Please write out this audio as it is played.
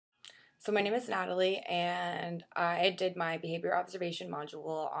So my name is Natalie, and I did my behavior observation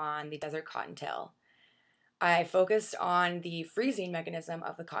module on the desert cottontail. I focused on the freezing mechanism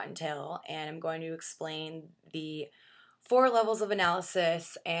of the cottontail, and I'm going to explain the 4 levels of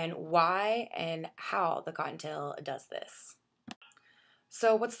analysis and why and how the cottontail does this.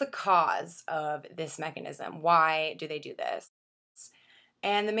 So what's the cause of this mechanism? Why do they do this?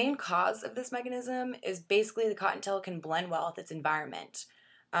 And the main cause of this mechanism is basically the cottontail can blend well with its environment.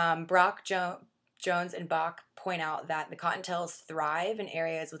 Jones and Bach point out that the cottontails thrive in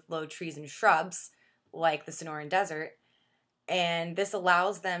areas with low trees and shrubs, like the Sonoran Desert, and this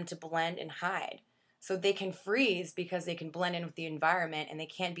allows them to blend and hide. So they can freeze because they can blend in with the environment and they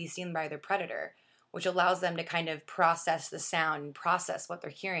can't be seen by their predator, which allows them to kind of process the sound and process what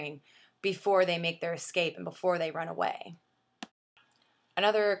they're hearing before they make their escape and before they run away.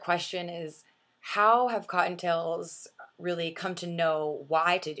 Another question is, how have cottontails really come to know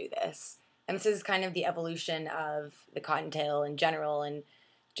why to do this? And this is kind of the evolution of the cottontail in general, and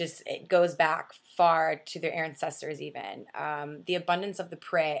just it goes back far to their ancestors even. The abundance of the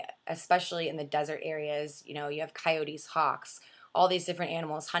prey, especially in the desert areas, you have coyotes, hawks, all these different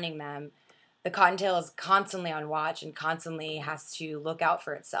animals hunting them. The cottontail is constantly on watch and constantly has to look out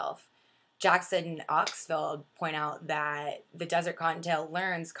for itself. Jackson and Oxfeld point out that the desert cottontail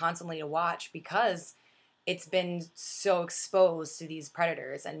learns constantly to watch because it's been so exposed to these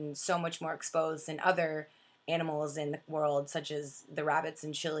predators and so much more exposed than other animals in the world, such as the rabbits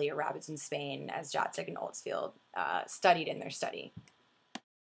in Chile or rabbits in Spain, as Jatzek and Oldsfield studied in their study.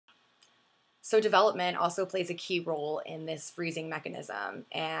 So development also plays a key role in this freezing mechanism,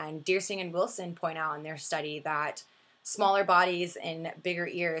 and Deersing and Wilson point out in their study that smaller bodies and bigger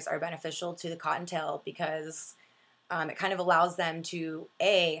ears are beneficial to the cottontail because it kind of allows them to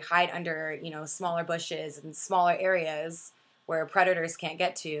hide under smaller bushes and smaller areas where predators can't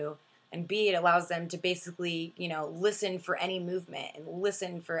get to, and B, it allows them to basically listen for any movement and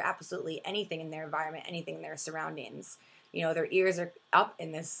listen for absolutely anything in their environment, anything in their surroundings. Their ears are up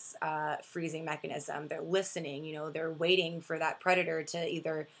in this freezing mechanism. They're listening, they're waiting for that predator to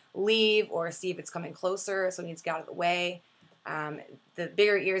either leave or see if it's coming closer, so it needs to get out of the way. The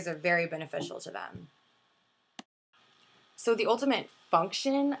bigger ears are very beneficial to them. So the ultimate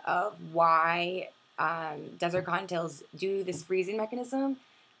function of why desert cottontails do this freezing mechanism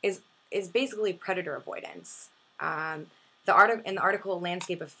is basically predator avoidance. In the article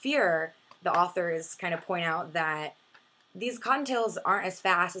Landscape of Fear, the authors kind of point out that these cottontails aren't as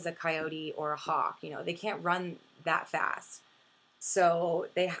fast as a coyote or a hawk. They can't run that fast. So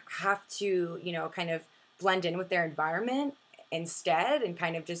they have to, kind of blend in with their environment instead, and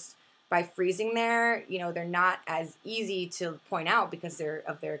kind of just by freezing there, they're not as easy to point out because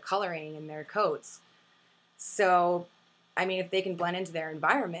of their coloring and their coats. So, if they can blend into their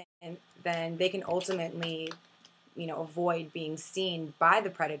environment, then they can ultimately, avoid being seen by the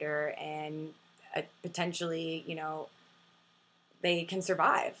predator and potentially, they can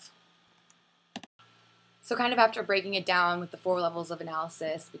survive. So kind of after breaking it down with the 4 levels of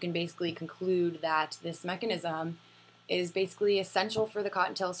analysis, we can basically conclude that this mechanism is basically essential for the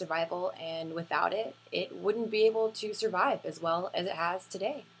cottontail survival, and without it, it wouldn't be able to survive as well as it has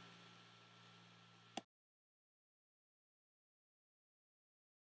today.